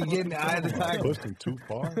 You think you get in the eye of the tiger? Pushed him too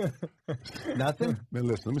far? Nothing? Man,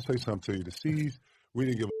 listen, let me say something to you. The C's, we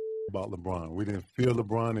didn't give a about LeBron. We didn't feel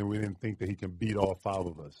LeBron, and we didn't think that he can beat all 5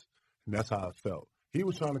 of us. And that's how I felt. He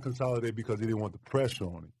was trying to consolidate because he didn't want the pressure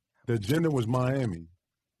on him. The agenda was Miami.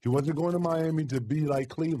 He wasn't going to Miami to be like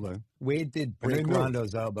Cleveland. Wade did break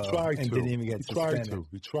Rondo's elbow didn't even get suspended.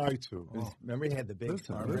 He tried to. Oh. Remember he had the big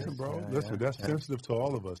Listen, bro. That's sensitive to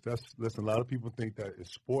all of us. Listen, a lot of people think that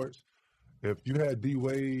it's sports. If you had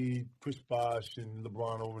D-Wade, Chris Bosh, and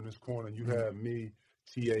LeBron over in this corner, and you had me,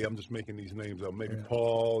 T.A., I'm just making these names up, maybe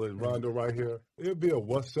Paul and Rondo right here, it'll be a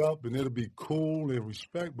what's up, and it'll be cool and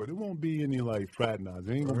respect, but it won't be any, like, fraternizing.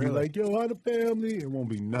 It ain't going to be like, yo, how the family? It won't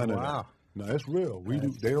be none of that. No, it's real.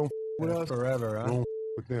 They don't with us. Forever, huh? We don't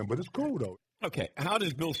with them, but it's cool, though. Okay, how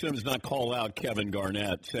does Bill Simmons not call out Kevin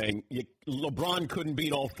Garnett saying LeBron couldn't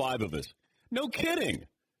beat all 5 of us? No kidding.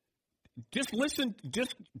 Just listen.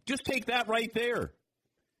 Just take that right there.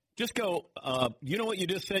 Just go, you know what you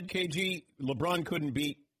just said, KG? LeBron couldn't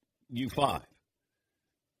beat you 5.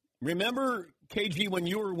 Remember, KG, when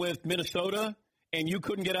you were with Minnesota and you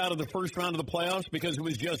couldn't get out of the first round of the playoffs because it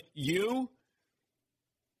was just you?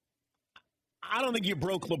 I don't think you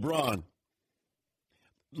broke LeBron.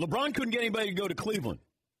 LeBron couldn't get anybody to go to Cleveland.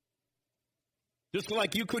 Just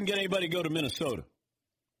like you couldn't get anybody to go to Minnesota.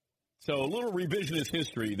 So a little revisionist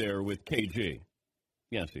history there with KG.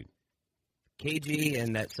 Yes, Steve. KG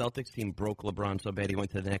and that Celtics team broke LeBron so bad he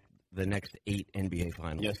went to the next 8 NBA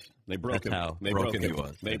finals. Yes, they broke him. That's how they broken broke he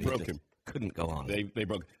was. They broke him. Couldn't go on. They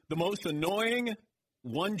broke. The most annoying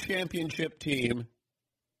one championship team,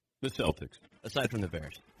 the Celtics. Aside from the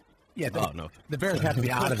Bears. Yeah, no. The Bears have to be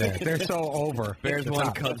out of there. They're so over. Bears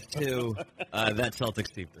 1, Cubs 2, that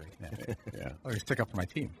Celtics team 3. Yeah. Oh, you stick up for my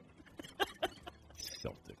team.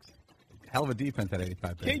 Celtics. Hell of a defense at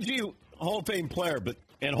 85. KG, Hall of Fame player,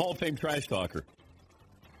 and Hall of Fame trash talker.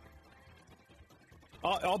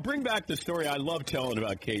 I'll bring back the story I love telling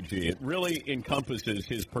about KG. It really encompasses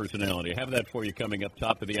his personality. I have that for you coming up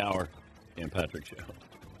top of the hour in Patrick Show.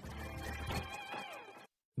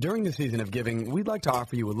 During the season of giving, we'd like to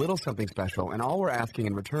offer you a little something special, and all we're asking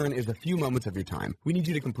in return is a few moments of your time. We need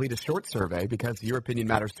you to complete a short survey because your opinion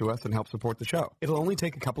matters to us and helps support the show. It'll only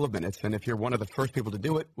take a couple of minutes, and if you're one of the first people to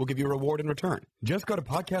do it, we'll give you a reward in return. Just go to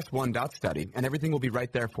podcast1.study, and everything will be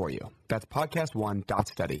right there for you. That's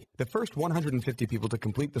podcast1.study. The first 150 people to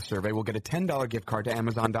complete the survey will get a $10 gift card to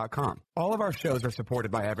Amazon.com. All of our shows are supported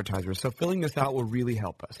by advertisers, so filling this out will really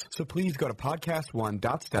help us. So please go to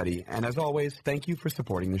podcast1.study, and as always, thank you for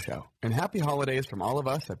supporting the show. And happy holidays from all of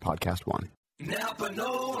us at Podcast One. Napa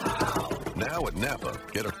know-how. Now at Napa,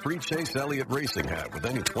 get a free Chase Elliott racing hat with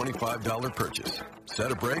any $25 purchase. Set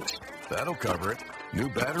of brakes? That'll cover it. New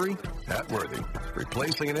battery? Hat worthy.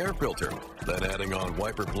 Replacing an air filter? Then adding on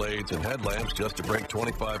wiper blades and headlamps just to break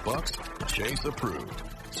 $25? Chase approved.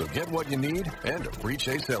 So get what you need and a free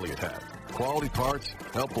Chase Elliott hat. Quality parts,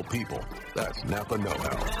 helpful people. That's Napa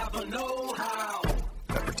know-how. Napa know-how.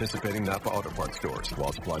 At participating Napa Auto Parts stores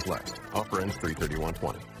while supplies last. Offer ends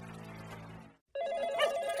 3/31/20.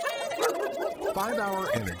 5-Hour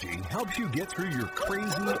Energy helps you get through your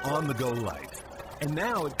crazy on-the-go life. And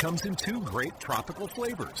now it comes in 2 great tropical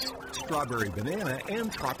flavors, strawberry banana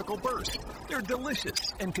and tropical burst. They're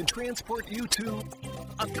delicious and can transport you to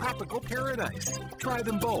a tropical paradise. Try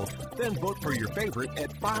them both, then vote for your favorite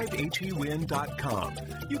at 5hewin.com.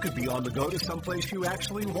 You could be on the go to someplace you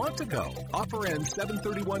actually want to go. Offer ends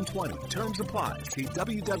 7/31/20. Terms apply. See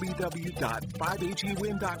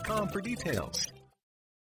www.5hewin.com for details.